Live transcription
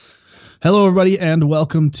Hello, everybody, and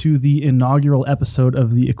welcome to the inaugural episode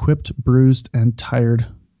of the Equipped, Bruised, and Tired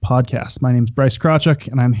podcast. My name is Bryce Krawchuk,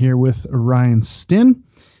 and I'm here with Ryan Stinn.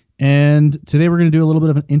 And today we're going to do a little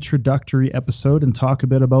bit of an introductory episode and talk a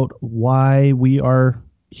bit about why we are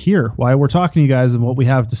here, why we're talking to you guys, and what we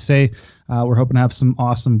have to say. We're hoping to have some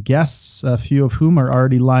awesome guests, a few of whom are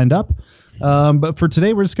already lined up. But for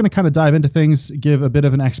today, we're just going to kind of dive into things, give a bit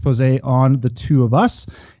of an expose on the two of us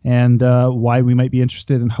and why we might be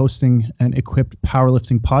interested in hosting an Equipped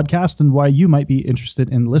Powerlifting podcast and why you might be interested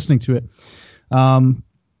in listening to it.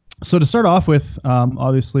 So to start off with,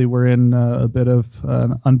 obviously, we're in a bit of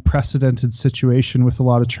an unprecedented situation with a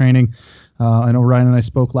lot of training. I know Ryan and I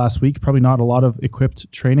spoke last week, probably not a lot of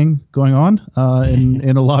equipped training going on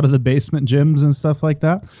in a lot of the basement gyms and stuff like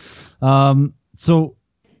that. So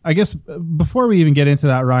I guess before we even get into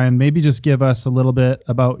that, Ryan, maybe just give us a little bit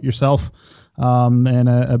about yourself and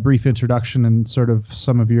a brief introduction and sort of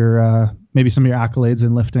some of your, maybe some of your accolades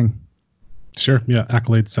in lifting. Sure. Yeah.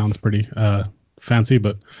 Accolades sounds pretty fancy,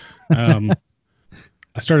 but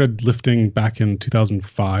I started lifting back in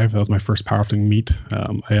 2005. That was my first powerlifting meet.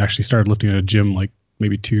 I actually started lifting at a gym like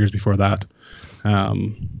maybe 2 years before that,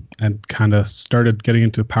 and kind of started getting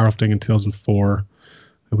into powerlifting in 2004.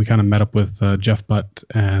 We kind of met up with Jeff Butt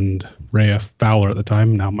and Rhea Fowler at the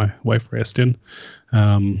time, now my wife, Rhea Stinn.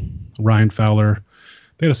 Ryan Fowler.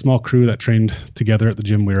 They had a small crew that trained together at the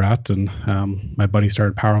gym we were at, and my buddy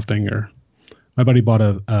started powerlifting, my buddy bought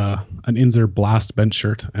an Inzer Blast bench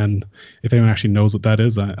shirt, and if anyone actually knows what that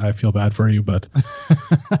is, I feel bad for you, but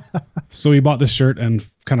so he bought this shirt and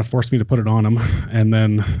kind of forced me to put it on him, and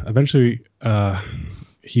then eventually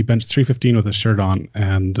he benched 315 with his shirt on,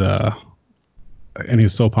 and he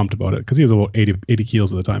was so pumped about it because he was about 80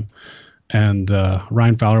 kilos at the time. And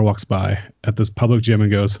Ryan Fowler walks by at this public gym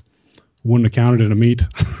and goes, "Wouldn't have counted in a meet."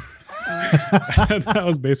 And that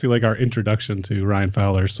was basically like our introduction to Ryan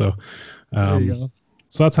Fowler. So, There you go.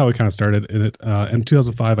 So that's how we kind of started in it. In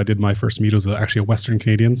 2005, I did my first meet. It was actually a Western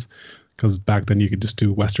Canadians, because back then you could just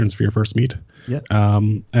do Westerns for your first meet. Yeah.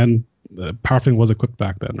 And powerlifting was equipped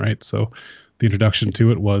back then, right? So the introduction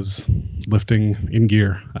to it was lifting in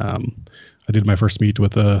gear. I did my first meet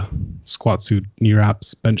with a squat suit, knee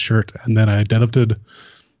wraps, bench shirt, and then I deadlifted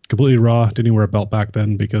completely raw. Didn't even wear a belt back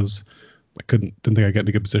then because I didn't think I'd get in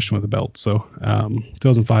a good position with a belt. So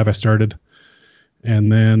 2005 I started,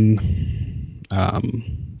 and then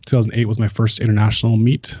 2008 was my first international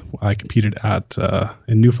meet. I competed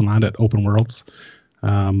in Newfoundland at Open Worlds,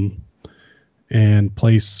 and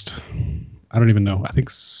placed, I don't even know, I think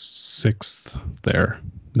 6th there.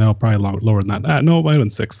 No, probably lower than that. No, it might have been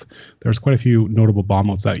 6th. There's quite a few notable bomb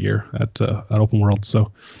outs that year at Open World. So,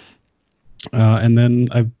 and then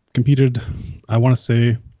I've competed, I want to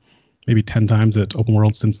say, maybe 10 times at Open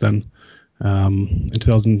World since then. In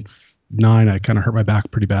 2009, I kind of hurt my back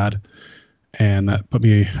pretty bad, and that put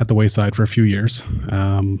me at the wayside for a few years.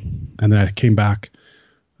 And then I came back.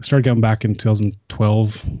 I started getting back in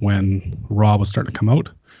 2012 when Raw was starting to come out.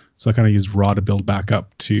 So I kind of used Raw to build back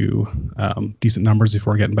up to decent numbers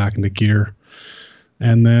before getting back into gear.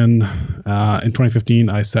 And then in 2015,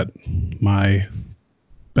 I set my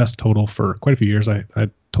best total for quite a few years. I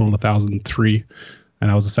totaled 1,003,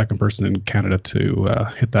 and I was the second person in Canada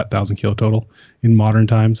to hit that 1,000 kilo total. In modern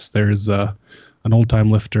times, there's an old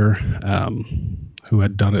time lifter who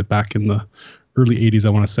had done it back in the early 80s, I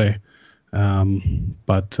want to say.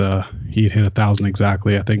 But he had hit 1,000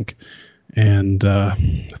 exactly, I think. And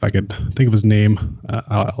if I could think of his name,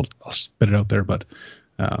 I'll spit it out there. But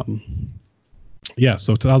yeah,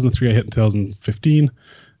 so 2003 I hit in 2015,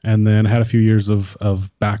 and then I had a few years of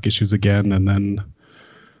back issues again. And then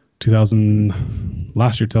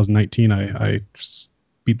last year, 2019, I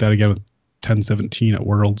beat that again with 1017 at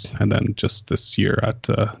Worlds. And then just this year at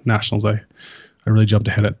Nationals, I really jumped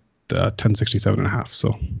ahead at 1067.5.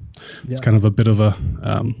 So it's kind of a bit of a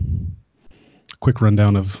quick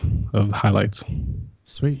rundown of the highlights.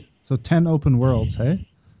 Sweet. So 10 Open Worlds, hey?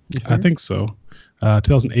 I think so.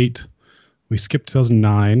 2008, we skipped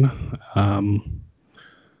 2009,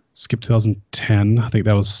 skipped 2010. I think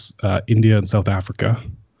that was India and South Africa.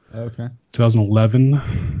 Okay.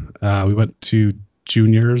 2011, we went to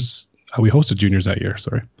juniors. We hosted juniors that year,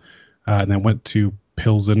 sorry. And then went to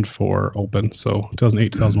Pilsen for Open. So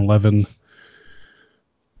 2008, 2011,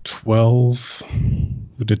 12.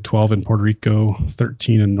 We did 12 in Puerto Rico,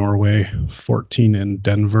 13 in Norway, 14 in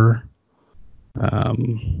Denver,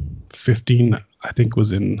 15 I think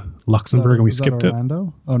was in Luxembourg, and we skipped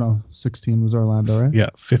Orlando? Oh no, 16 was Orlando, right? Yeah,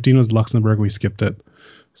 15 was Luxembourg, we skipped it.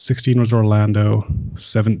 16 was Orlando,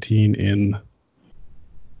 17 in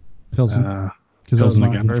Pilsen. Pilsen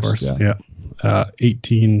again, of course. Yeah.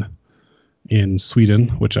 18 in Sweden,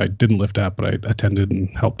 which I didn't lift at, but I attended and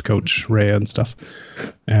helped coach Rhea and stuff.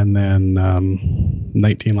 And then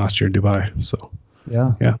 19 last year in Dubai. So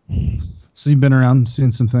Yeah. yeah. So you've been around,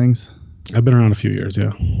 seen some things. I've been around a few years.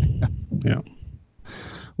 Yeah. Yeah.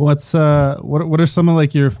 What's what are some of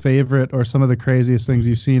like your favorite or some of the craziest things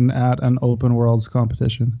you've seen at an open worlds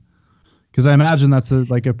competition? Because I imagine that's there's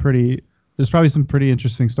probably some pretty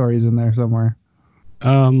interesting stories in there somewhere.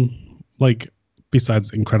 Like besides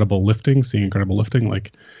seeing incredible lifting,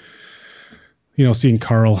 like, you know, seeing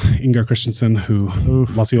Carl Ingar Christensen, who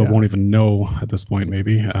lots of people won't even know at this point,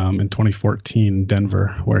 maybe, in 2014 Denver,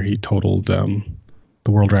 where he totaled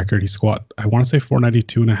the world record. He squat, I want to say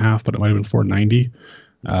 492.5, but it might have been 490.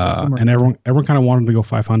 And everyone kind of wanted him to go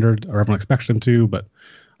 500, or everyone expected him to, but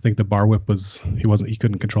I think the bar whip he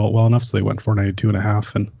couldn't control it well enough, so they went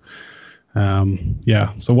 492.5.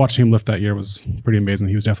 And so watching him lift that year was pretty amazing.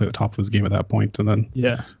 He was definitely at the top of his game at that point. And then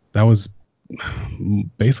that was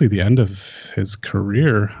basically the end of his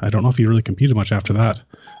career. I don't know if he really competed much after that.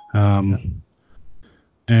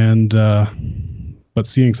 But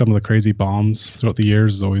seeing some of the crazy bombs throughout the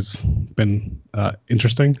years has always been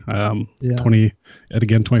interesting.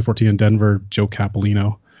 2014 in Denver, Joe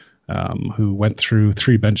Capolino, who went through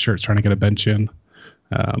 3 bench shirts trying to get a bench in.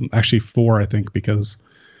 Actually 4, I think, because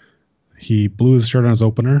he blew his shirt on his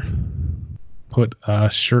opener, put a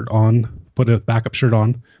backup shirt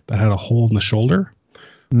on that had a hole in the shoulder.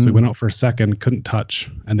 So he went out for a second, couldn't touch,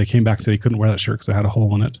 and they came back and said he couldn't wear that shirt because it had a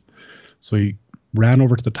hole in it. So he ran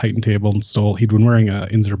over to the Titan table and he'd been wearing a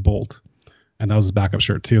Inzer Bolt, and that was his backup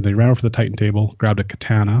shirt too. They ran over to the Titan table, grabbed a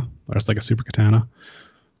katana, or it's like a super katana,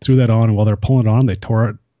 threw that on, and while they're pulling it on, they tore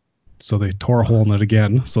it. So they tore a hole in it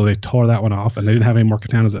again. So they tore that one off, and they didn't have any more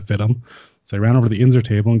katanas that fit them. So they ran over to the Inzer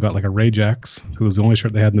table and got like a Rage X, because it was the only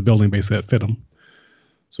shirt they had in the building basically that fit him.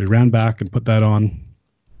 So he ran back and put that on,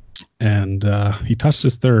 and he touched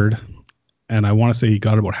his third, and I want to say he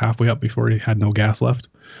got about halfway up before he had no gas left.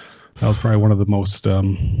 That was probably one of the most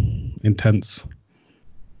intense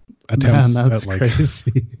attempts. Man, that's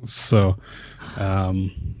crazy. So, I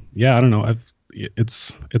don't know.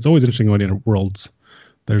 It's always interesting going into worlds.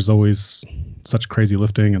 There's always such crazy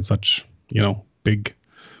lifting and such, you know, big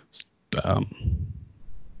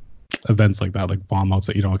events like that, like bomb outs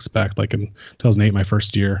that you don't expect. Like in 2008, my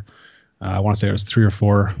first year, I want to say there was 3 or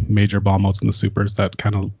 4 major bomb outs in the supers that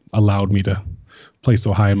kind of allowed me to play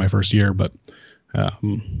so high in my first year. But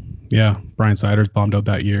Brian Siders bombed out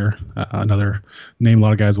that year. Another name a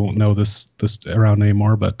lot of guys won't know this around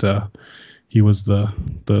anymore, but he was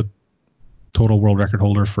the total world record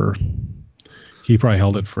holder for. He probably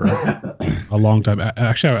held it for a long time.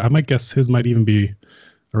 Actually, I might guess his might even be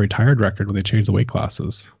a retired record when they changed the weight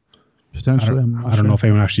classes. Potentially, I don't know if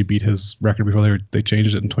anyone actually beat his record before they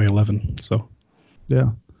changed it in 2011. So, yeah,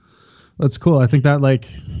 that's cool. I think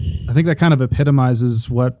that kind of epitomizes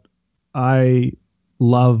what I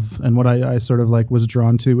love and what I sort of like was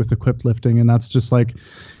drawn to with equipped lifting, and that's just like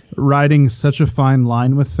riding such a fine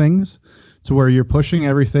line with things to where you're pushing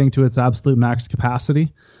everything to its absolute max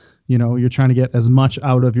capacity. You know, you're trying to get as much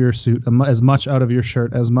out of your suit, as much out of your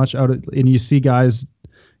shirt, and you see guys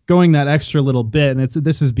going that extra little bit, and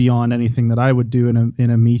this is beyond anything that I would do in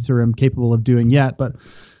a meet or am capable of doing yet. But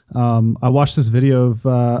I watched this video of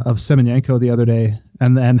Semenyenko the other day,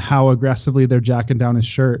 and how aggressively they're jacking down his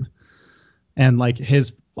shirt, and like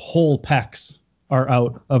his whole pecs are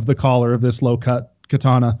out of the collar of this low cut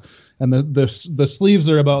katana, and the sleeves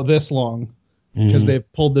are about this long because they've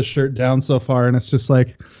pulled the shirt down so far, and it's just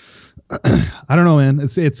like. I don't know, man.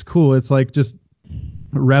 It's cool. It's like just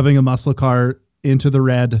revving a muscle car into the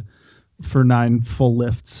red for 9 full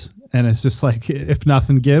lifts, and it's just like if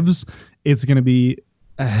nothing gives, it's going to be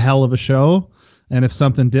a hell of a show, and if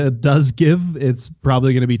something does give, it's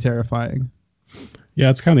probably going to be terrifying. Yeah,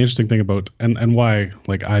 it's kind of the interesting thing about and why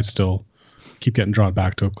like I still keep getting drawn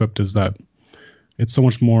back to equipped is that it's so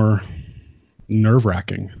much more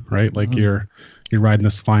nerve-wracking, right? Like you're riding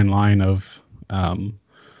this fine line of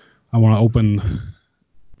I want to open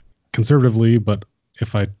conservatively, but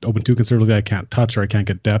if I open too conservatively, I can't touch or I can't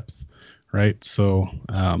get depth, right? So,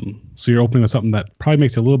 so you're opening with something that probably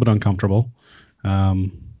makes you a little bit uncomfortable, so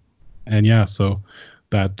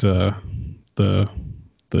that the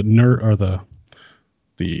nerve or the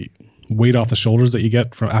weight off the shoulders that you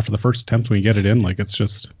get from after the first attempt when you get it in, like it's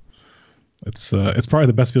probably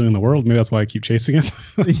the best feeling in the world. Maybe that's why I keep chasing it.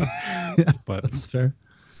 Yeah, but that's fair.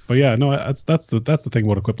 But yeah, no, that's the thing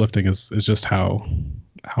about equipped lifting is just how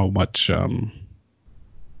much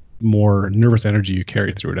more nervous energy you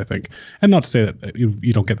carry through it, I think. And not to say that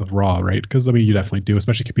you don't get the raw, right? Because I mean, you definitely do,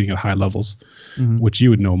 especially competing at high levels, which you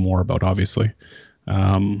would know more about, obviously.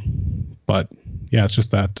 But But yeah, it's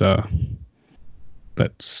just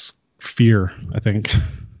that's fear, I think.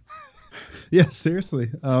 Yeah, seriously.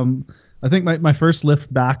 I think my first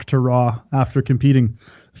lift back to raw after competing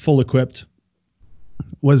full equipped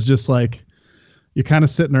was just like, you're kind of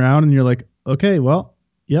sitting around and you're like, okay, well,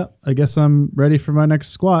 yeah, I guess I'm ready for my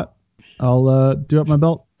next squat. I'll do up my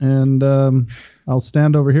belt and I'll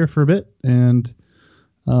stand over here for a bit and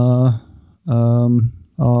I'll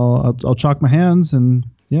chalk my hands and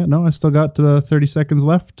yeah, no, I still got 30 seconds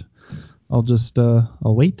left. I'll just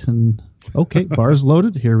I'll wait and okay, bars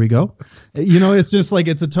loaded. Here we go. You know, it's just like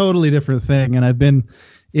it's a totally different thing. And I've been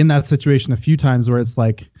in that situation a few times where it's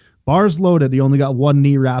like bars loaded. You only got one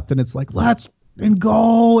knee wrapped, and it's like let's and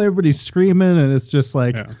go. Everybody's screaming, and it's just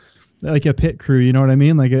like a pit crew. You know what I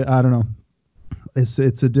mean? Like I don't know. It's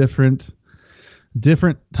a different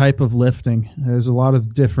type of lifting. There's a lot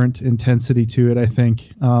of different intensity to it, I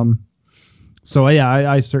think. So yeah,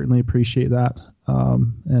 I certainly appreciate that.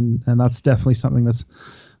 And that's definitely something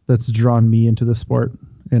that's drawn me into the sport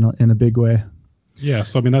in a big way. Yeah.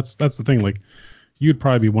 So, I mean, that's the thing. Like you'd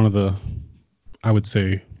probably be one of the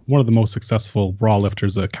most successful raw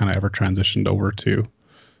lifters that kind of ever transitioned over to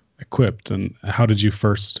equipped. And how did you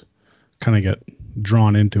first kind of get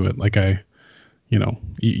drawn into it? Like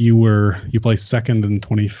you placed second in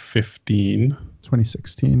 2015,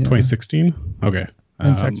 2016, yeah. 2016. Okay.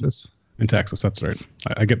 In Texas. In Texas, that's right.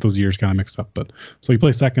 I get those years kind of mixed up, but so you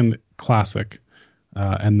play second classic,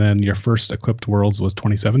 and then your first equipped worlds was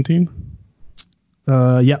 2017.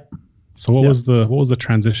 Yeah. So what was the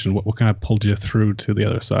transition? What kind of pulled you through to the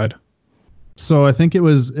other side? So I think it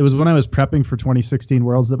was when I was prepping for 2016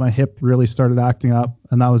 worlds that my hip really started acting up,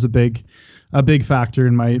 and that was a big factor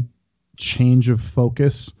in my change of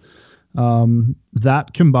focus.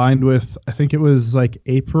 That combined with, I think it was like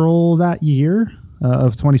April that year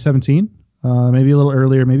of 2017, maybe a little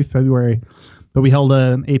earlier, maybe February, but we held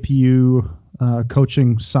an APU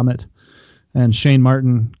coaching summit, and Shane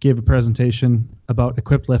Martin gave a presentation about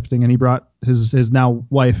equipped lifting, and he brought his now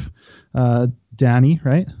wife, Danny,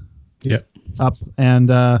 right? Yeah. Up and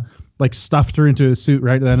like stuffed her into a suit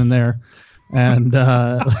right then and there, and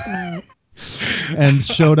and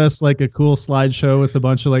showed us like a cool slideshow with a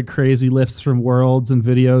bunch of like crazy lifts from worlds and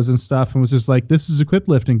videos and stuff, and was just like, this is equipped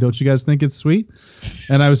lifting. Don't you guys think it's sweet?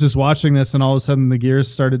 And I was just watching this, and all of a sudden the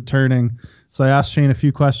gears started turning. So I asked Shane a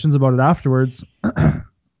few questions about it afterwards.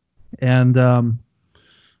 And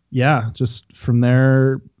yeah, just from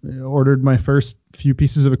there, ordered my first few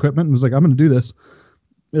pieces of equipment and was like, I'm going to do this.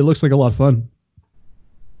 It looks like a lot of fun.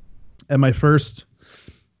 And my first,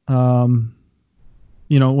 when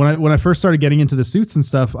I first started getting into the suits and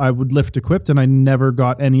stuff, I would lift equipped, and I never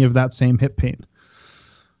got any of that same hip pain.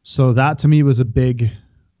 So that to me was a big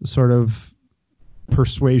sort of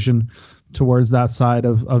persuasion towards that side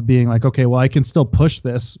of being like, okay, well, I can still push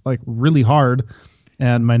this like really hard,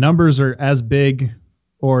 and my numbers are as big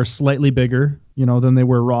or slightly bigger, than they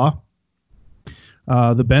were raw.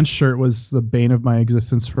 The bench shirt was the bane of my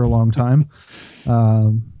existence for a long time.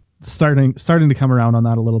 Starting to come around on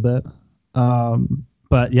that a little bit.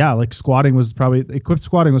 But yeah, like equipped squatting was probably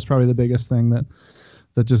the biggest thing that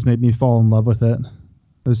just made me fall in love with it.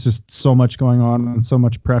 There's just so much going on and so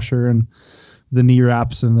much pressure, and the knee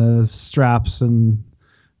wraps and the straps, and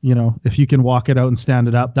if you can walk it out and stand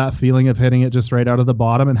it up, that feeling of hitting it just right out of the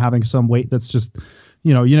bottom and having some weight that's just,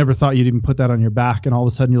 you never thought you'd even put that on your back, and all of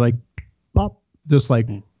a sudden you're like, pop, just like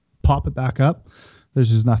pop it back up. There's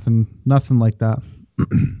just nothing like that.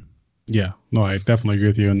 Yeah, no, I definitely agree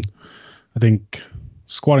with you. And I think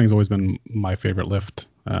squatting has always been my favorite lift.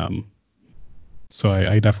 So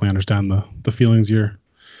I definitely understand the feelings you're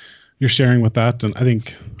sharing with that. And I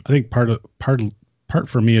think part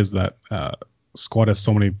for me is that squat has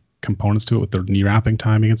so many components to it with the knee wrapping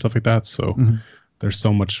timing and stuff like that. So there's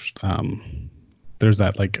so much, there's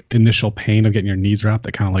that like initial pain of getting your knees wrapped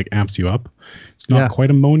that kind of like amps you up. It's not quite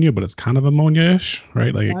ammonia, but it's kind of ammonia-ish,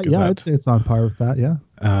 right? Like it's on par with that. Yeah.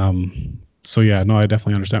 So yeah, no, I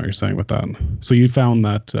definitely understand what you're saying with that. So you found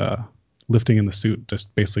that lifting in the suit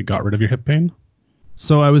just basically got rid of your hip pain?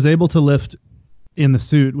 So I was able to lift in the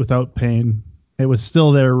suit without pain. It was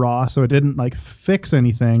still there raw, so it didn't like fix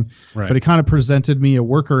anything, right. But it kind of presented me a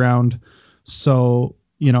workaround. So,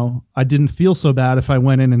 I didn't feel so bad if I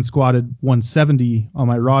went in and squatted 170 on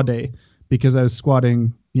my raw day, because I was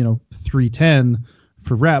squatting, 310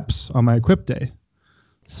 for reps on my equipped day.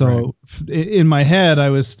 So in my head, I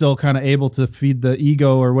was still kind of able to feed the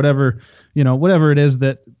ego or whatever it is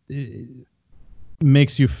that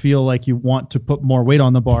makes you feel like you want to put more weight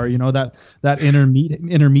on the bar, that inner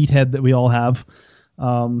meat head that we all have,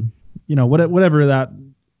 whatever that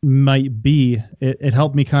might be. It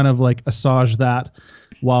helped me kind of like assuage that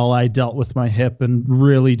while I dealt with my hip and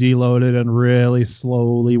really deloaded and really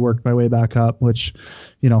slowly worked my way back up, which,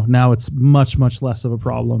 now it's much, much less of a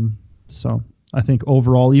problem. So I think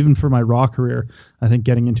overall, even for my raw career, I think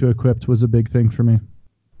getting into Equipped was a big thing for me.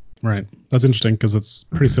 Right. That's interesting because it's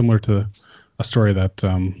pretty similar to a story that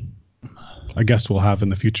a guest will have in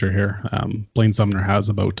the future here. Blaine Sumner has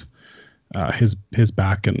about his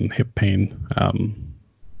back and hip pain.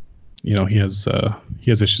 He has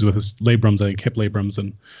issues with his labrums, I think hip labrums,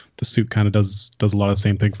 and the suit kind of does a lot of the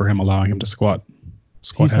same thing for him, allowing him to squat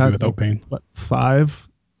heavy without pain. What, 5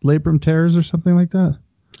 labrum tears or something like that?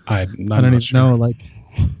 I don't even know. Like,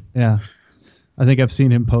 yeah, I think I've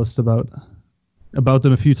seen him post about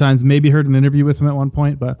them a few times. Maybe heard an interview with him at one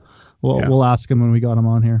point, but we'll ask him when we got him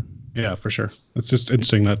on here. Yeah, for sure. It's just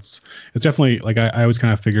interesting. It's definitely like I always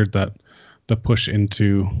kind of figured that the push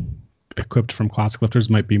into Equipped from classic lifters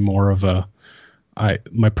might be more of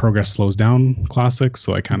my progress slows down classic,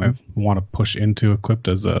 so I kind of want to push into Equipped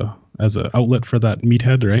as a outlet for that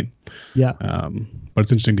meathead, right? Yeah. But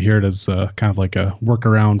it's interesting to hear it as kind of like a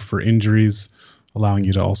workaround for injuries, allowing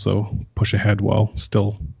you to also push ahead while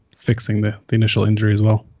still fixing the initial injury as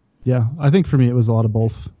well. Yeah, I think for me it was a lot of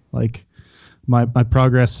both. Like my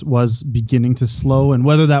progress was beginning to slow, and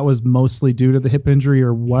whether that was mostly due to the hip injury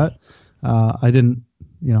or what, I didn't,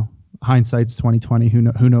 hindsight's 2020.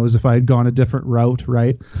 Who knows if I had gone a different route,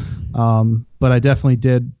 right? But I definitely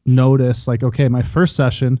did notice, like, okay, my first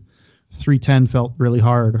session, 310 felt really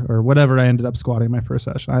hard, or whatever I ended up squatting my first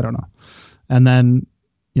session. I don't know. And then,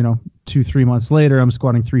 2-3 months later, I'm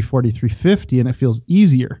squatting 340, 350, and it feels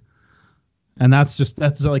easier. And that's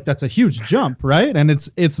a huge jump, right? And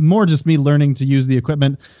it's more just me learning to use the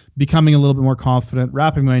equipment, becoming a little bit more confident,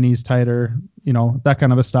 wrapping my knees tighter, that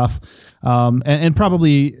kind of a stuff. And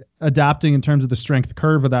probably adapting in terms of the strength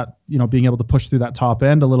curve of that, being able to push through that top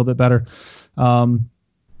end a little bit better.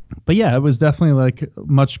 But yeah, it was definitely like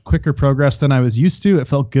much quicker progress than I was used to. It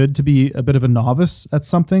felt good to be a bit of a novice at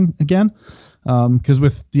something again. Because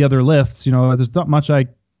with the other lifts, there's not much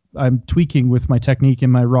I'm tweaking with my technique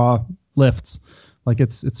in my raw lifts. Like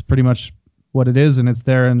it's pretty much what it is, and it's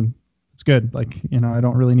there, and it's good. Like, I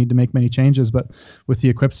don't really need to make many changes. But with the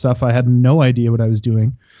Equipped stuff, I had no idea what I was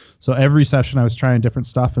doing. So every session I was trying different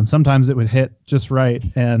stuff, and sometimes it would hit just right,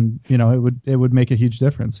 and it would make a huge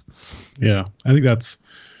difference. Yeah, I think that's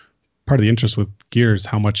part of the interest with gears,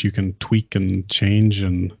 how much you can tweak and change,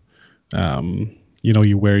 and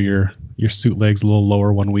you wear your suit legs a little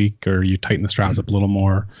lower one week, or you tighten the straps up a little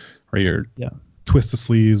more, or you twist the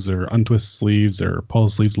sleeves or untwist sleeves, or pull the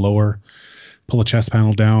sleeves lower, pull the chest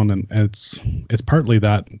panel down, and it's partly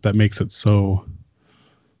that makes it so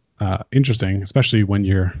interesting, especially when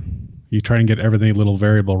you try and get everything a little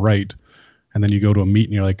variable right, and then you go to a meet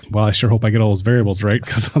and you're like, well, I sure hope I get all those variables right,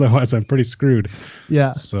 because otherwise I'm pretty screwed.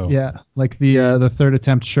 Yeah. So yeah, like the third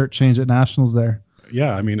attempt shirt change at nationals there.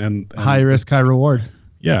 Yeah, I mean, and high risk, high reward.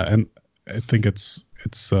 Yeah, and I think it's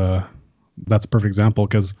that's a perfect example,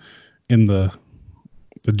 because in the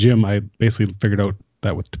gym, I basically figured out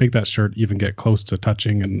that to make that shirt even get close to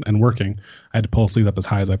touching and working, I had to pull the sleeves up as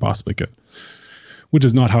high as I possibly could, which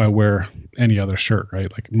is not how I wear any other shirt,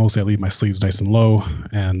 right? Like mostly I leave my sleeves nice and low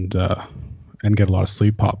and get a lot of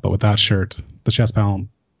sleeve pop. But with that shirt, the chest panel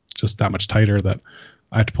just that much tighter that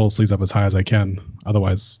I have to pull the sleeves up as high as I can.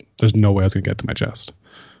 Otherwise, there's no way I was going to get to my chest.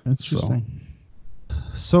 Interesting.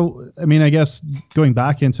 So, I mean, I guess going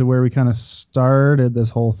back into where we kind of started this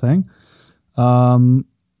whole thing,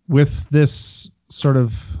 with this sort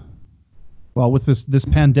of, with this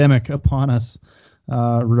pandemic upon us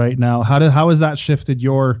right now, how has that shifted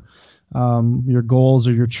your goals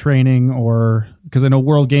or your training? Or because I know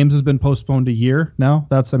World Games has been postponed a year now.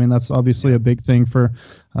 That's obviously a big thing for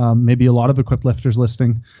maybe a lot of Equipped lifters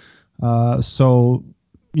listening. So,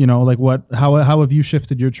 how have you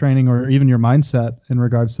shifted your training or even your mindset in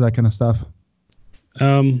regards to that kind of stuff?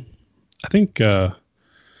 I think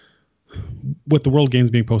with the World Games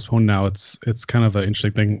being postponed now, it's kind of an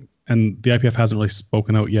interesting thing. And the IPF hasn't really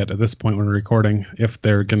spoken out yet at this point when we're recording if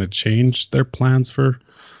they're going to change their plans for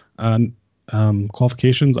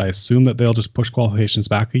qualifications. I assume that they'll just push qualifications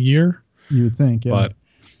back a year. You would think, yeah. But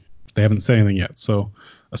they haven't said anything yet. So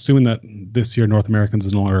assuming that this year North Americans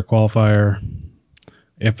is no longer a qualifier,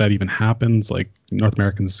 if that even happens, like North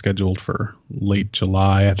Americans is scheduled for late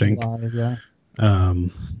July, I think. Yeah. I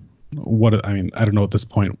don't know at this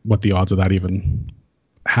point what the odds of that even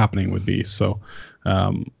happening would be. So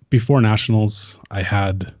before nationals,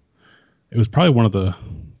 it was probably one of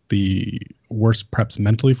the worst preps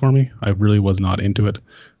mentally for me. I really was not into it.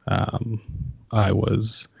 And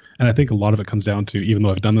And I think a lot of it comes down to, even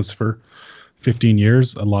though I've done this for 15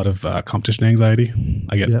 years, a lot of competition anxiety.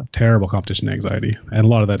 I get terrible competition anxiety. And a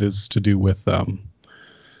lot of that is to do with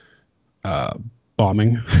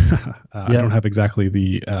bombing. I don't have exactly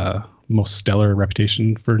the most stellar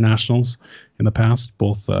reputation for nationals in the past,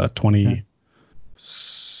 both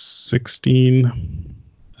 2016,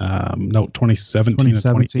 2017 and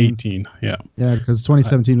 2018. Yeah, because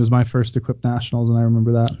 2017 was my first equipped nationals, and I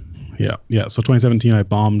remember that. Yeah. So 2017, I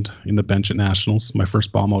bombed in the bench at nationals. My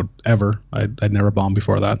first bomb out ever. I'd never bombed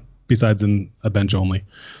before that, besides in a bench only,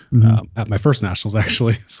 at my first nationals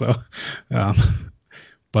actually. So,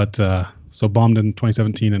 so bombed in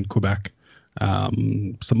 2017 in Quebec.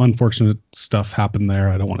 Some unfortunate stuff happened there.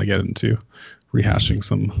 I don't want to get into rehashing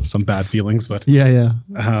some bad feelings, but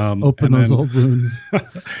open those old wounds.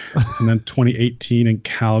 And then 2018 in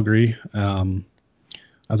Calgary,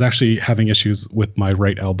 I was actually having issues with my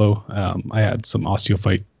right elbow. I had some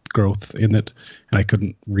osteophyte growth in it, and I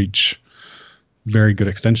couldn't reach very good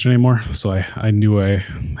extension anymore. So I knew I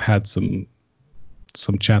had some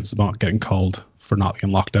chances about getting called for not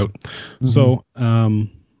being locked out. So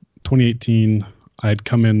 2018, I'd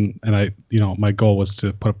come in and my goal was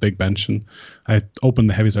to put a big bench, and I opened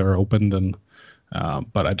the heavies I ever opened, and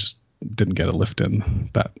but I just didn't get a lift in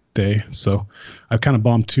that day. So I've kind of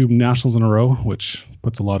bombed 2 nationals in a row, which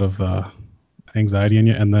puts a lot of anxiety in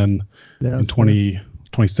you. And then in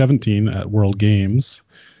 2017 at World Games,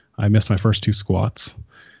 I missed my first 2 squats.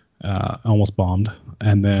 I almost bombed.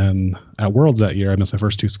 And then at Worlds that year, I missed my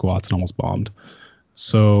first 2 squats and almost bombed.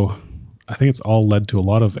 So I think it's all led to a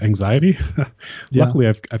lot of anxiety. Luckily,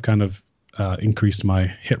 I've kind of increased my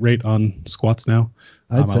hit rate on squats now.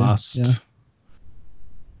 I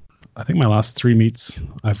think my last 3 meets,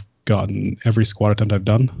 I've gotten every squat attempt I've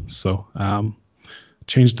done. So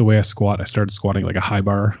changed the way I squat. I started squatting like a high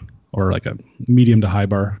bar or like a medium to high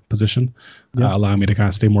bar position, allowing me to kind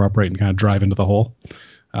of stay more upright and kind of drive into the hole.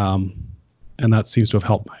 And that seems to have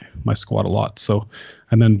helped my squat a lot. So,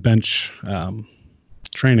 and then bench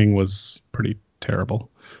training was pretty terrible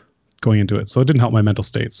going into it. So it didn't help my mental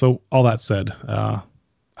state. So all that said, I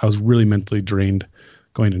was really mentally drained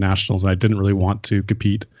going to nationals, and I didn't really want to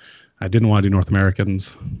compete. I didn't want to do North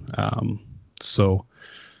Americans. So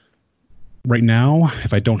right now,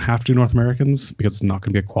 if I don't have to do North Americans, because it's not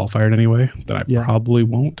going to be a qualifier anyway, then I probably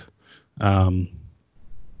won't. I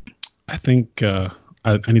think I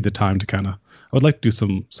need the time to kind of, I would like to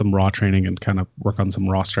do some raw training and kind of work on some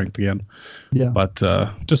raw strength again. But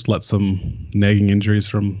just let some nagging injuries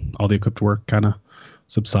from all the equipped work kind of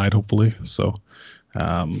subside, hopefully. So,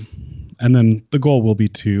 and then the goal will be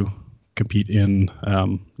to compete in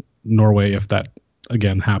Norway if that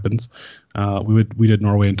again happens. We did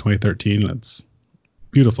Norway in 2013. It's a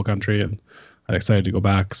beautiful country, and I'm excited to go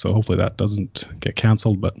back. So hopefully that doesn't get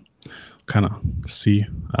canceled, but kind of see.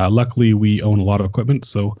 Luckily, we own a lot of equipment,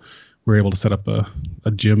 so we're able to set up a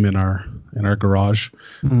gym in our garage.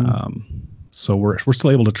 So we're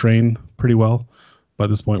still able to train pretty well, but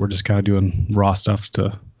at this point we're just kind of doing raw stuff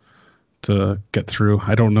to get through.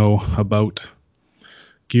 I don't know about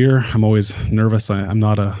gear. I'm always nervous. I'm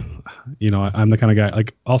not I'm the kind of guy,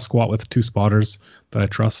 like, I'll squat with 2 spotters that I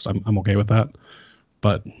trust. I'm okay with that.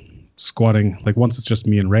 But squatting, like, once it's just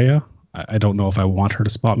me and Rhea, I don't know if I want her to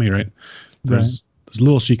spot me, right? There's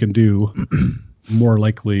little she can do, more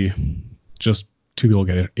likely just 2 people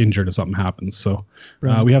get injured if something happens. So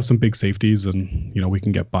we have some big safeties, and we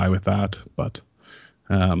can get by with that. But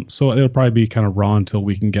so it'll probably be kind of raw until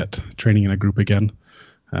we can get training in a group again,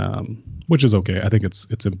 which is okay. I think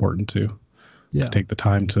it's important to take the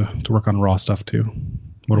time to work on raw stuff too.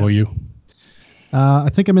 What about you? I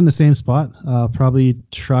think I'm in the same spot. Probably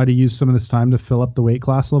try to use some of this time to fill up the weight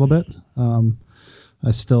class a little bit.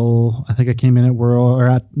 I think I came in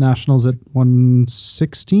at nationals at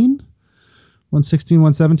 116,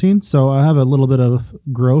 117. So I have a little bit of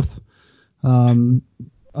growth,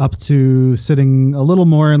 up to sitting a little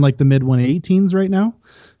more in like the mid 118s right now,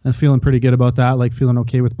 and feeling pretty good about that. Like, feeling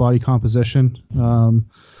okay with body composition.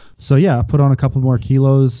 So yeah, put on a couple more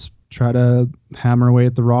kilos, try to hammer away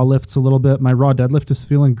at the raw lifts a little bit. My raw deadlift is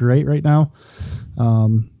feeling great right now.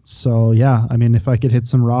 So yeah, I mean, if I could hit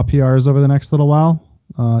some raw PRs over the next little while,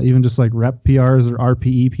 even just like rep PRs or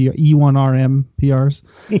RPE E1RM PRs,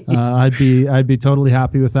 I'd be totally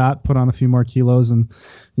happy with that. Put on a few more kilos and,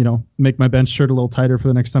 make my bench shirt a little tighter for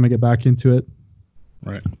the next time I get back into it.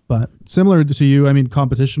 Right. But similar to you, I mean,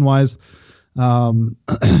 competition wise, my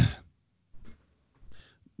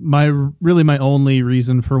only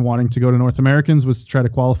reason for wanting to go to North Americans was to try to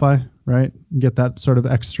qualify, right? Get that sort of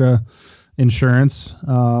extra insurance.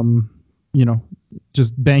 you know,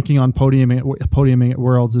 just banking on podiuming at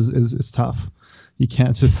Worlds is tough. You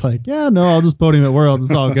can't just like, yeah, no, I'll just podium at Worlds.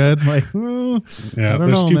 It's all good. Like, yeah,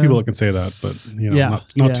 there's few people that can say that, but you know,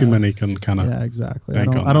 not too many can kind of. Yeah, exactly.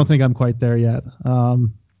 I don't think I'm quite there yet.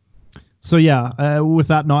 So yeah, with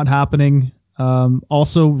that not happening,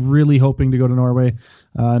 also really hoping to go to Norway.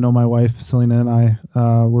 I know my wife Selena and I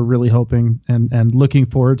were really hoping and looking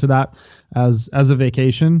forward to that as a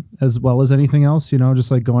vacation as well as anything else. You know,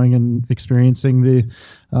 just like going and experiencing the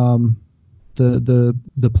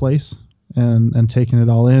place and taking it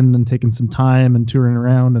all in and taking some time and touring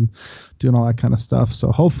around and doing all that kind of stuff.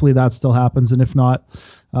 So hopefully that still happens. And if not,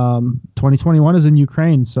 2021 is in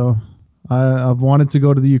Ukraine. So I've wanted to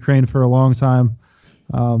go to the Ukraine for a long time.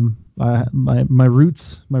 My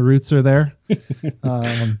roots are there.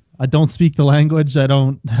 I don't speak the language. I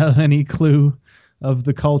don't have any clue of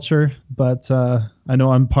the culture, but I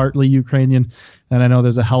know I'm partly Ukrainian, and I know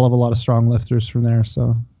there's a hell of a lot of strong lifters from there.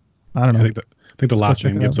 So I don't know. I think the last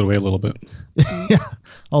name gives it away a little bit. Yeah,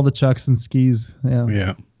 all the chucks and skis. Yeah,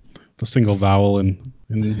 yeah, the single vowel in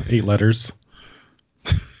 8 letters.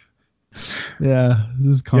 Yeah,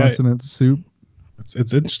 this is consonant soup. It's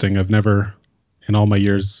interesting. I've never, in all my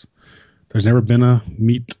years, there's never been a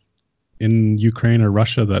meet in Ukraine or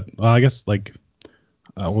Russia that, well, I guess like,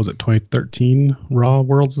 was it 2013 Raw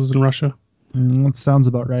Worlds was in Russia? That sounds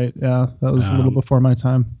about right. Yeah, that was a little before my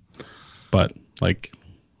time. But like,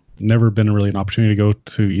 never been really an opportunity to go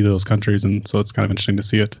to either of those countries, and so it's kind of interesting to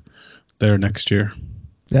see it there next year.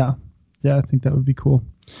 Yeah, I think that would be cool.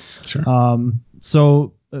 Sure.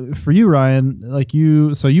 So for you, Ryan, like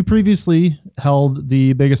you previously held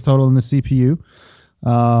the biggest total in the CPU,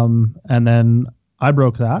 and then I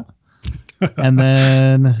broke that, and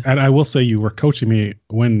then and I will say you were coaching me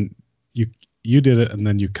when you did it, and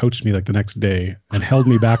then you coached me like the next day and held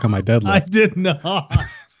me back on my deadlift. I did not.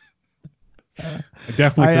 I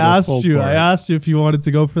asked you if you wanted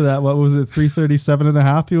to go for that. What was it?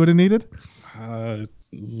 337.5 you would have needed?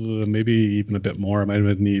 Maybe even a bit more. I might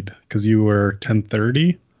have needed, because you were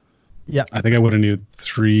 1030. Yeah. I think I would have needed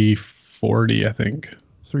 340, I think.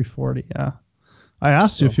 340, yeah. I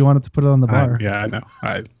asked you if you wanted to put it on the bar. I know.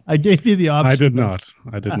 I gave you the option. I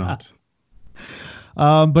did not.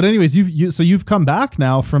 But anyways, you've come back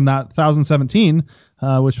now from that 1017,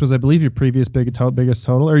 which was, I believe, your previous biggest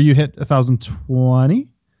total, or you hit 1020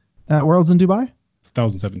 at Worlds in Dubai?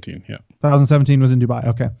 2017, yeah. 2017 was in Dubai,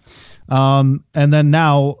 okay. And then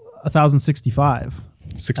now 1065.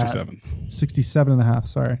 67. 67.5,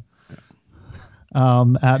 sorry.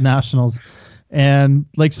 At Nationals. And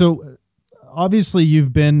like, so obviously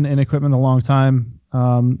you've been in equipment a long time.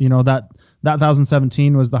 You know, that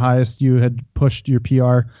 1017 was the highest you had pushed your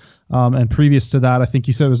PR. And previous to that, I think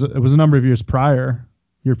you said it was a number of years prior,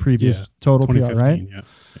 your previous total PR, right?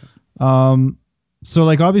 Yeah. So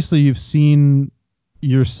like, obviously you've seen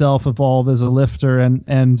yourself evolve as a lifter,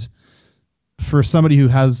 and for somebody who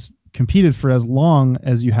has competed for as long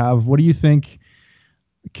as you have, what do you think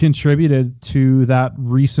contributed to that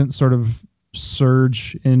recent sort of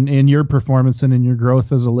surge in your performance and in your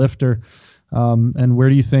growth as a lifter? And where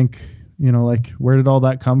do you think, you know, like, where did all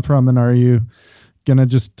that come from? And are you gonna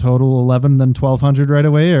just total 11 then 1200 right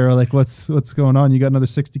away, or like what's going on? You got another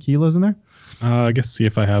 60 kilos in there? I guess see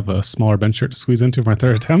if I have a smaller bench shirt to squeeze into for my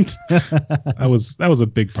third attempt. That was a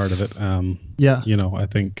big part of it. Yeah. You know, I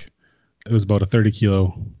think it was about a 30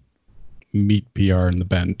 kilo meet PR in the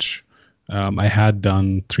bench. I had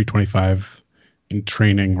done 325 in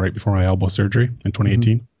training right before my elbow surgery in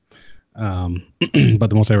 2018.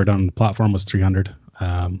 But the most I ever done on the platform was 300.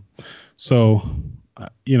 So,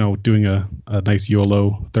 you know, doing a nice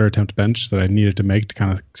YOLO third attempt bench that I needed to make to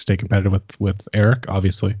kind of stay competitive with Eric,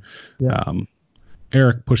 obviously. Yeah.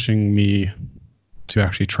 Eric pushing me to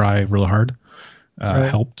actually try real hard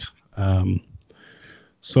helped.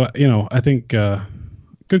 So, you know, I think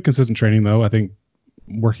good consistent training, though. I think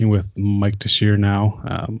working with Mike Tashir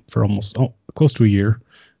now for almost close to a year.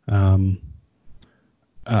 I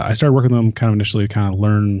started working with him kind of initially to kind of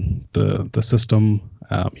learn the system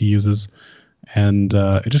he uses. And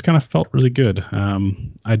it just kind of felt really good.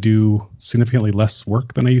 I do significantly less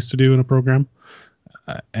work than I used to do in a program,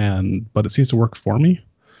 but it seems to work for me.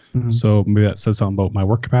 Mm-hmm. So maybe that says something about my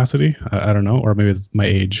work capacity. I don't know, or maybe it's my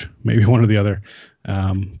age, maybe one or the other.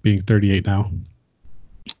 Being 38 now,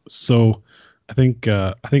 so I think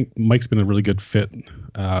Mike's been a really good fit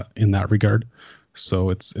in that regard. So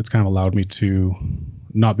it's kind of allowed me to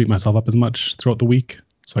not beat myself up as much throughout the week,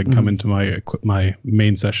 so I can come into my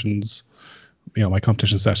main sessions, you know, my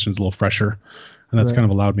competition sessions a little fresher, and that's kind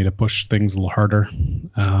of allowed me to push things a little harder.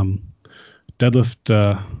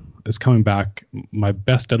 Deadlift, is coming back. My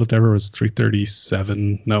best deadlift ever was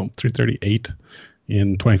 338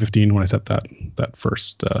 in 2015 when I set that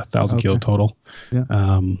first 1,000 kilo total.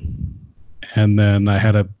 Yeah. And then I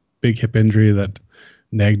had a big hip injury that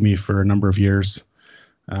nagged me for a number of years,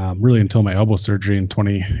 really until my elbow surgery in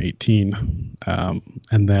 2018.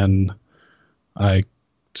 And then I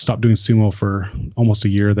stopped doing sumo for almost a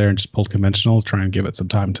year there and just pulled conventional, trying to give it some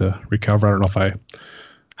time to recover. I don't know if I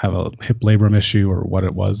have a hip labrum issue or what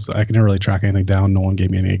it was. I can never really track anything down. No one gave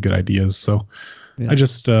me any good ideas. So I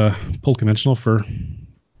just pulled conventional for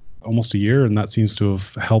almost a year, and that seems to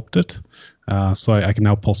have helped it. So I can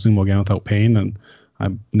now pull sumo again without pain, and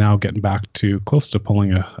I'm now getting back to close to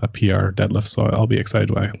pulling a PR deadlift. So I'll be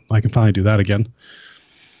excited when I can finally do that again.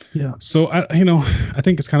 Yeah. So I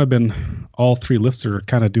think it's kind of been all three lifts are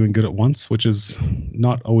kind of doing good at once, which is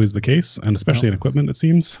not always the case, and especially in equipment, it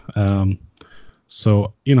seems.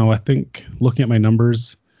 So I think looking at my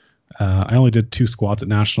numbers, I only did 2 squats at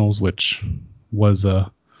nationals, which was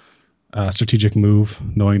a strategic move,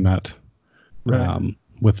 knowing that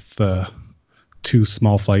with 2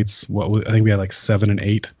 small flights, I think we had like 7 and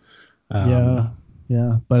 8. Yeah.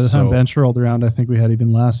 By the time bench rolled around, I think we had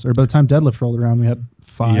even less. Or by the time deadlift rolled around, we had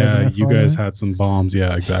 5. Yeah, you guys had some bombs.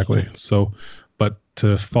 Yeah, exactly. So, but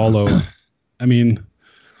to follow,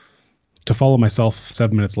 to follow myself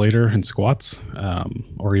 7 minutes later in squats,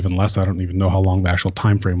 or even less, I don't even know how long the actual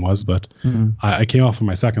time frame was, but I came off of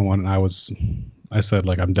my second one and I said,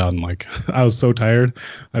 like, I'm done. Like, I was so tired.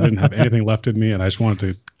 I didn't have anything left in me, and I just wanted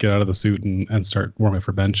to get out of the suit and start warming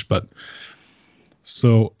for bench. But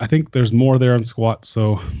so I think there's more there on squat.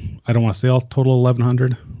 So I don't want to say I'll total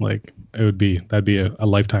 1,100. Like, that'd be a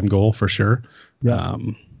lifetime goal for sure. Yeah.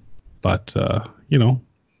 But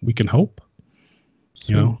we can hope.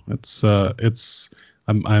 Sweet.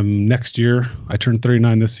 I'm next year. I turned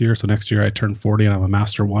 39 this year, so next year I turn 40, and I'm a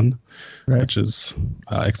Master 1, which is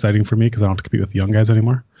exciting for me because I don't have to compete with young guys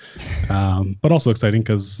anymore. But also exciting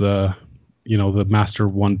because the Master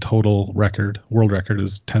 1 total world record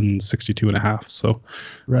is 10:62 and a half. So,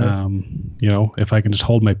 if I can just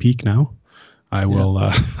hold my peak now, I will.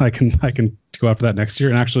 I can go after that next year.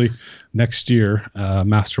 And actually, next year,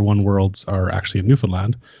 Master 1 Worlds are actually in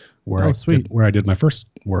Newfoundland, where I did my first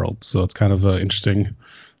world. So it's kind of interesting.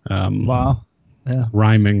 Wow. Yeah.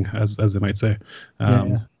 Rhyming, as they might say.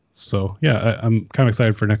 So I'm kind of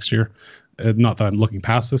excited for next year. Not that I'm looking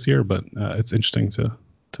past this year, but it's interesting to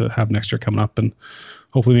have next year coming up, and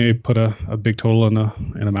hopefully maybe put a big total in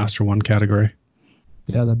a Master 1 category.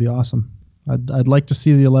 Yeah, that'd be awesome. I'd like to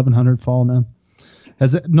see the 1,100 fall, man.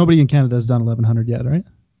 Nobody in Canada has done 1,100 yet, right?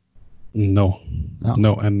 No,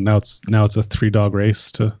 and now it's a 3-dog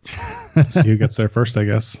race to see who gets there first, I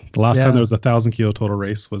guess. The last time there was 1,000 kilo total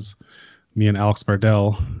race was me and Alex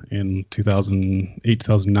Bardell in 2008,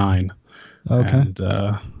 2009. Okay.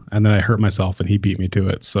 And then I hurt myself and he beat me to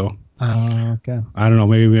it. So okay. I don't know,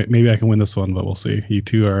 maybe I can win this one, but we'll see. You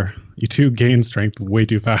two gain strength way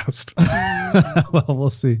too fast. Well, we'll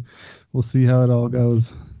see. We'll see how it all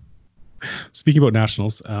goes. Speaking about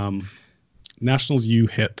nationals, you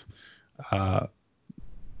hit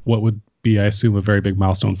what would be, I assume, a very big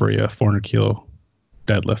milestone for you, 400 kilo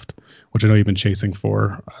deadlift, which I know you've been chasing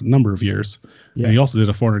for a number of years. Yeah. And you also did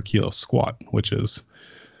a 400 kilo squat, which is,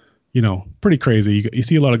 pretty crazy. You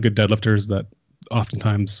see a lot of good deadlifters that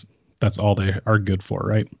oftentimes that's all they are good for,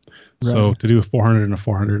 right? So to do a 400 and a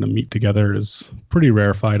 400 and meet together is pretty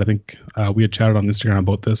rarefied. I think we had chatted on Instagram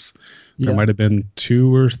about this. There might have been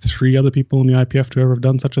 2 or 3 other people in the IPF to ever have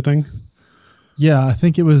done such a thing. Yeah, I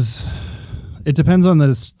think it depends on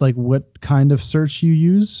what kind of search you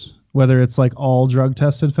use, whether it's like all drug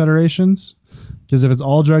tested federations, because if it's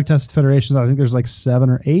all drug tested federations, I think there's like 7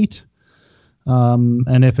 or 8.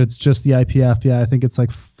 And if it's just the IPF, I think it's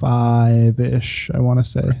like 5-ish, I want to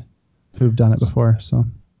say, who've done it before. So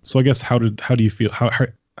I guess how do you feel?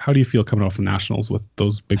 How do you feel coming off the nationals with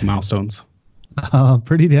those big milestones?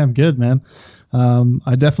 Pretty damn good, man.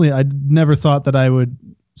 I never thought that I would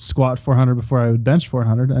squat 400 before I would bench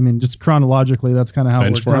 400. I mean, just chronologically, that's kind of how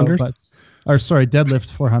bench it worked 400? out.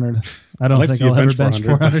 Deadlift 400. I don't think I'll ever bench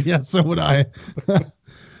 400. Yeah, so would I.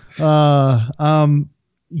 I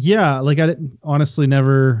honestly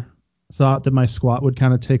never thought that my squat would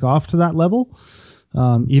kind of take off to that level.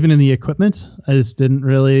 Even in the equipment, I just didn't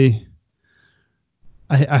really.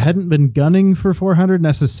 I hadn't been gunning for 400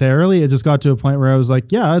 necessarily. It just got to a point where I was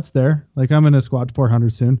like, yeah, it's there. Like, I'm going to squat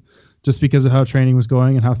 400 soon, just because of how training was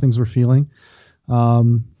going and how things were feeling.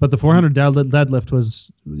 But the 400 deadlift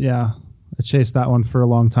was, I chased that one for a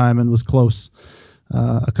long time and was close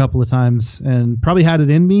a couple of times, and probably had it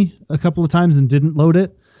in me a couple of times and didn't load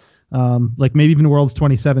it. Like maybe even Worlds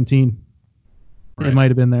 2017. Right. It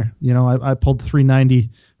might have been there. You know, I pulled 390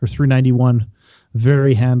 or 391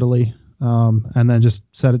 very handily, and then just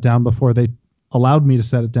set it down before they allowed me to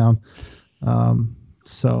set it down.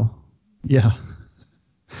 So yeah,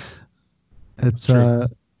 it's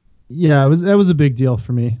yeah, that was a big deal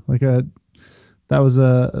for me. Like that was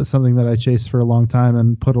something that I chased for a long time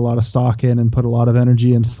and put a lot of stock in and put a lot of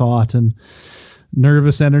energy and thought and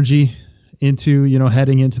nervous energy into, you know,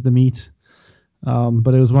 heading into the meet.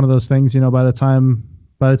 But it was one of those things, you know, by the time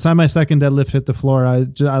my second deadlift hit the floor, I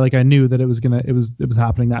knew that it was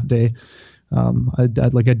happening that day. I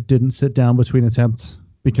didn't sit down between attempts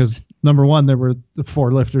because number one, there were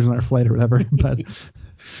 4 lifters in our flight or whatever, but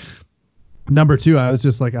number 2, I was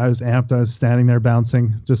amped. I was standing there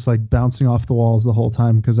bouncing off the walls the whole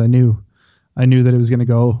time because I knew that it was going to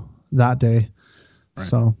go that day. Right.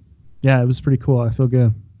 So yeah, it was pretty cool. I feel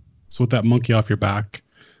good. So with that monkey off your back,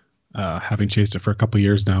 having chased it for a couple of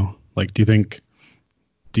years now, like, do you think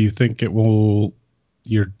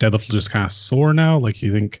your deadlift will just kind of soar now? Like, do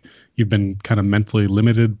you think you've been kind of mentally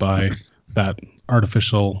limited by that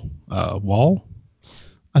artificial wall?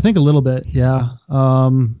 I think a little bit. Yeah.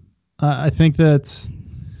 I think that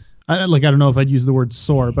I don't know if I'd use the word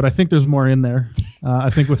soar, but I think there's more in there. I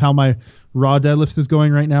think with how my raw deadlift is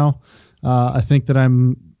going right now, I think that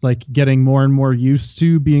I'm like getting more and more used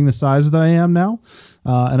to being the size that I am now.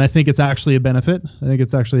 And I think it's actually a benefit. I think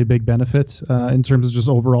it's actually a big benefit in terms of just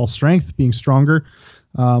overall strength, being stronger.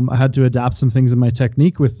 I had to adapt some things in my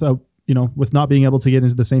technique with not being able to get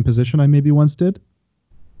into the same position I maybe once did.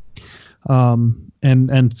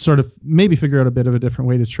 And sort of maybe figure out a bit of a different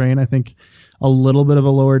way to train. I think a little bit of a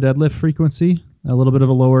lower deadlift frequency, a little bit of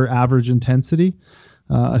a lower average intensity,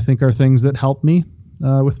 I think are things that help me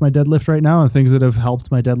with my deadlift right now and things that have helped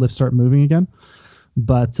my deadlift start moving again.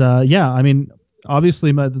 But yeah, I mean,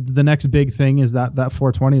 obviously the next big thing is that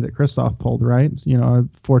 420 that Christoph pulled, right? You know,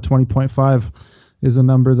 420.5 is a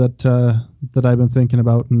number that I've been thinking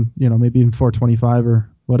about, and, you know, maybe even 425 or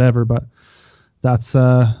whatever, but that's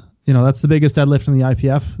the biggest deadlift in the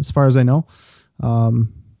IPF as far as I know.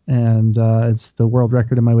 And it's the world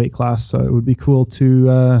record in my weight class. So it would be cool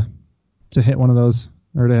to hit one of those,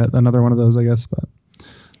 or to hit another one of those, I guess. But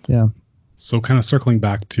yeah. So kind of circling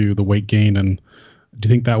back to the weight gain, and do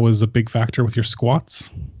you think that was a big factor with your squats?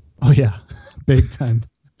 Oh yeah, big time.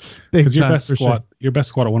 Because your best squat at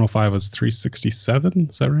 105 was 367.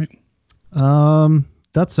 Is that right?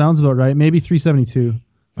 That sounds about right. Maybe 372.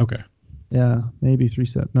 Okay. Yeah, maybe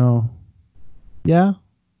 370. No. Yeah.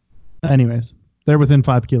 Anyways, they're within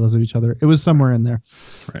 5 kilos of each other. It was somewhere in there.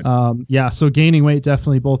 Right. Yeah. So gaining weight,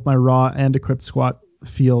 definitely both my raw and equipped squat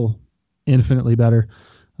feel infinitely better.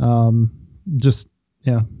 Just,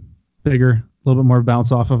 yeah, bigger, a little bit more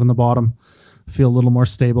bounce off of in the bottom, feel a little more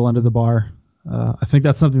stable under the bar. I think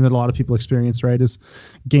that's something that a lot of people experience, right? Is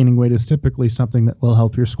gaining weight is typically something that will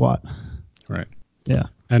help your squat. Right. Yeah.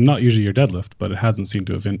 And not usually your deadlift, but it hasn't seemed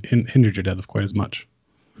to have hindered your deadlift quite as much.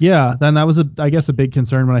 Yeah. Then that was I guess a big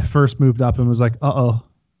concern when I first moved up and was like,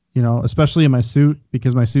 you know, especially in my suit,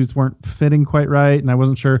 because my suits weren't fitting quite right. And I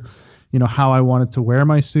wasn't sure, you know, how I wanted to wear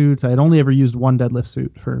my suit. I had only ever used one deadlift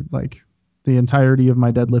suit for like the entirety of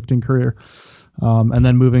my deadlifting career. And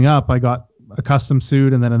then moving up, I got a custom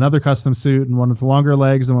suit and then another custom suit and one with the longer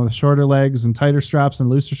legs and one with shorter legs and tighter straps and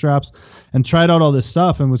looser straps, and tried out all this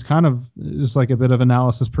stuff and was kind of just like a bit of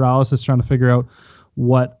analysis paralysis trying to figure out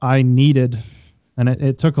what I needed. And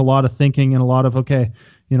it took a lot of thinking and a lot of, okay,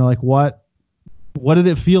 you know, like what did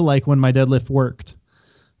it feel like when my deadlift worked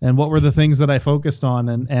and what were the things that I focused on?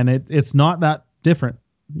 And it's not that different.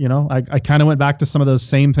 You know, I kind of went back to some of those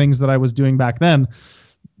same things that I was doing back then.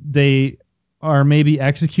 They are maybe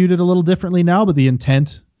executed a little differently now, but the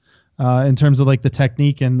intent in terms of like the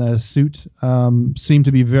technique and the suit seemed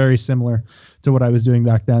to be very similar to what I was doing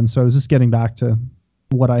back then. So I was just getting back to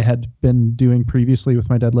what I had been doing previously with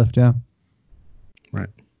my deadlift. Yeah. Right.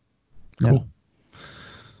 Cool. Yeah.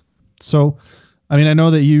 So, I mean, I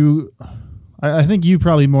know that I think you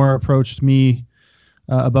probably more approached me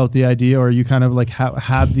about the idea, or you kind of like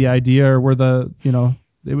had the idea, or were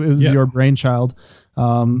it was your brainchild.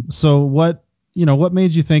 So what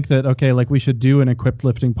made you think that, okay, like we should do an equipped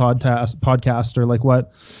lifting podcast, or like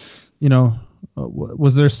what, you know,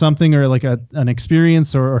 was there something or like an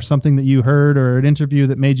experience or something that you heard or an interview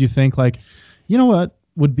that made you think like, you know what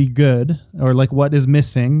would be good, or like what is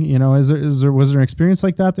missing, you know, was there an experience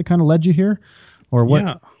like that kind of led you here, or what?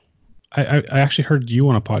 Yeah. I actually heard you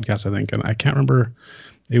on a podcast, I think, and I can't remember.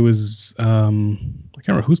 It was, I can't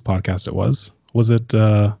remember whose podcast it was. Was it,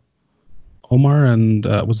 Omar and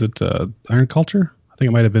was it Iron Culture? I think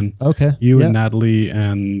it might have been Okay. you and Natalie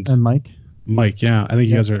and Mike. Mike, yeah. I think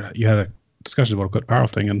you had a discussion about equipped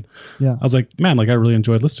powerlifting, and yeah, I was like, man, like I really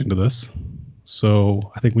enjoyed listening to this.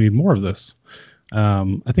 So I think we need more of this.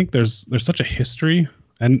 I think there's such a history,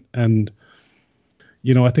 and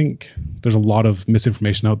I think there's a lot of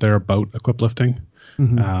misinformation out there about equipped lifting.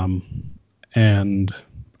 And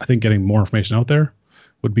I think getting more information out there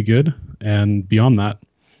would be good. And beyond that,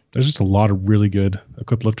 there's just a lot of really good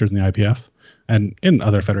equipped lifters in the IPF and in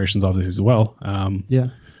other federations, obviously, as well.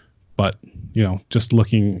 But, just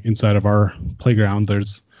looking inside of our playground,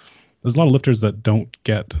 there's a lot of lifters that don't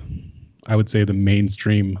get, I would say, the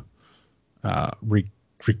mainstream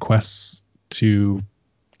requests to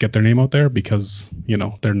get their name out there because,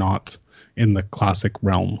 they're not in the classic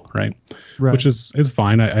realm, right? Which is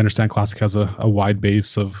fine. I understand classic has a wide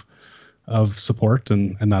base of support,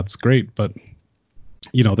 and that's great. But,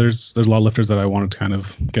 there's a lot of lifters that I wanted to kind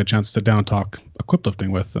of get a chance to sit down and talk equipped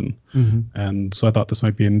lifting with. And so I thought this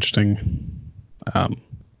might be an interesting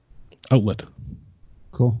outlet.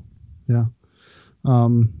 Cool. Yeah.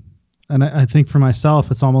 And I think for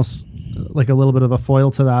myself, it's almost like a little bit of a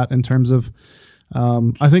foil to that in terms of,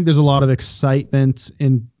 I think there's a lot of excitement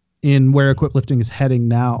in where equipped lifting is heading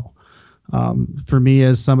now. For me,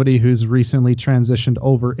 as somebody who's recently transitioned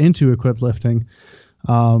over into equipped lifting,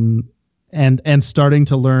 and starting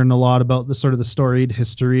to learn a lot about the sort of the storied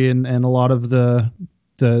history and a lot of the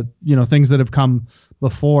things that have come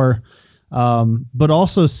before, but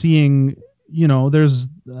also seeing, there's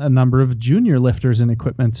a number of junior lifters in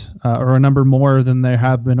equipment, or a number more than there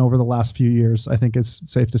have been over the last few years, I think it's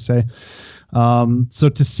safe to say. So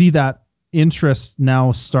to see that interest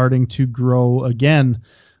now starting to grow again,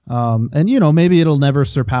 and maybe it'll never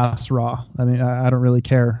surpass Raw. I mean, I don't really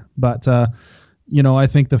care, but I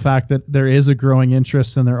think the fact that there is a growing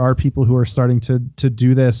interest and there are people who are starting to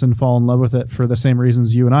do this and fall in love with it for the same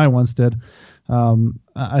reasons you and I once did.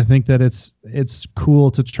 I think that it's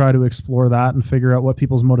cool to try to explore that and figure out what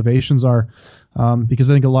people's motivations are. Because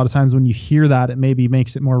I think a lot of times when you hear that, it maybe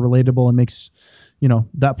makes it more relatable and makes,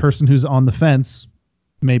 that person who's on the fence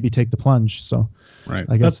maybe take the plunge. So right.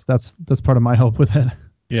 I guess that's part of my hope with it.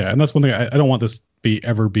 Yeah. And that's one thing I don't want this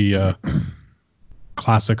ever be a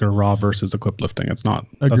classic or raw versus equipped lifting. It's not,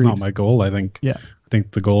 Agreed. That's not my goal. I think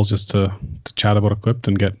the goal is just to chat about equipped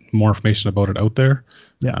and get more information about it out there.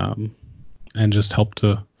 Yeah. And just help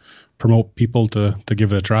to promote people to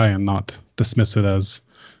give it a try and not dismiss it as,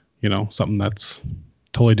 something that's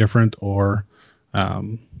totally different or,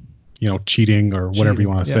 cheating or whatever you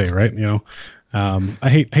want to say. Right. I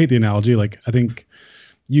hate the analogy. Like, I think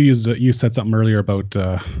you said something earlier about,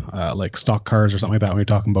 like stock cars or something like that when you're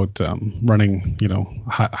talking about, running,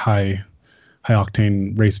 high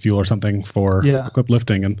octane race fuel or something for equipped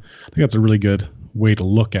lifting. And I think that's a really good way to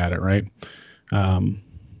look at it. Right.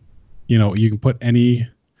 You can put any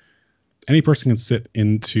person can sit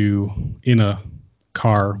in a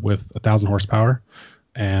car with 1,000 horsepower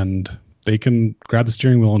and they can grab the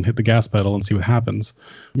steering wheel and hit the gas pedal and see what happens.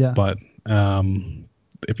 Yeah. But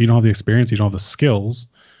if you don't have the experience, you don't have the skills,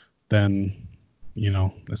 then,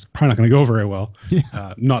 it's probably not going to go very well.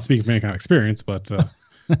 Yeah. Not speaking from any kind of experience, but, it's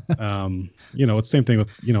the same thing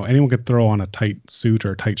with, anyone could throw on a tight suit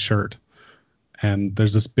or a tight shirt. And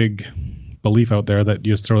there's this big belief out there that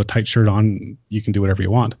you just throw a tight shirt on, you can do whatever you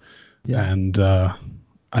want. Yeah. And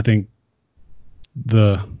I think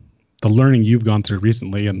the learning you've gone through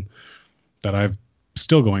recently and that I've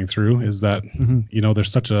still going through is that,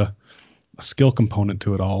 there's such a skill component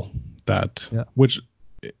to it all that, which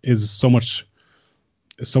is so much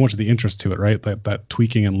of the interest to it, right? That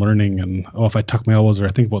tweaking and learning and, if I tuck my elbows or I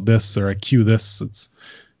think about this or I cue this, it's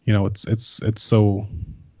so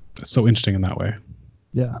interesting in that way.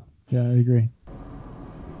 Yeah. Yeah, I agree.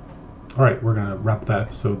 All right, we're going to wrap that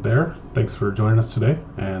episode there. Thanks for joining us today,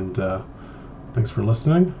 and thanks for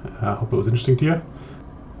listening. I hope it was interesting to you.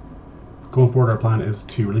 Going forward, our plan is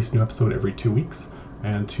to release a new episode every 2 weeks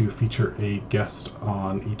and to feature a guest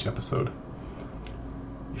on each episode.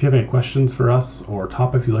 If you have any questions for us or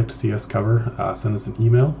topics you'd like to see us cover, send us an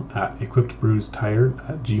email at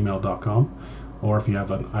equippedbruisetired@gmail.com. Or if you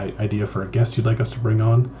have an idea for a guest you'd like us to bring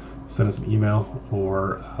on, send us an email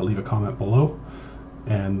or leave a comment below.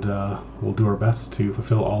 And we'll do our best to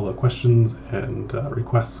fulfill all the questions and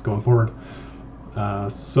requests going forward.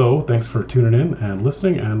 So thanks for tuning in and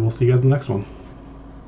listening, and we'll see you guys in the next one.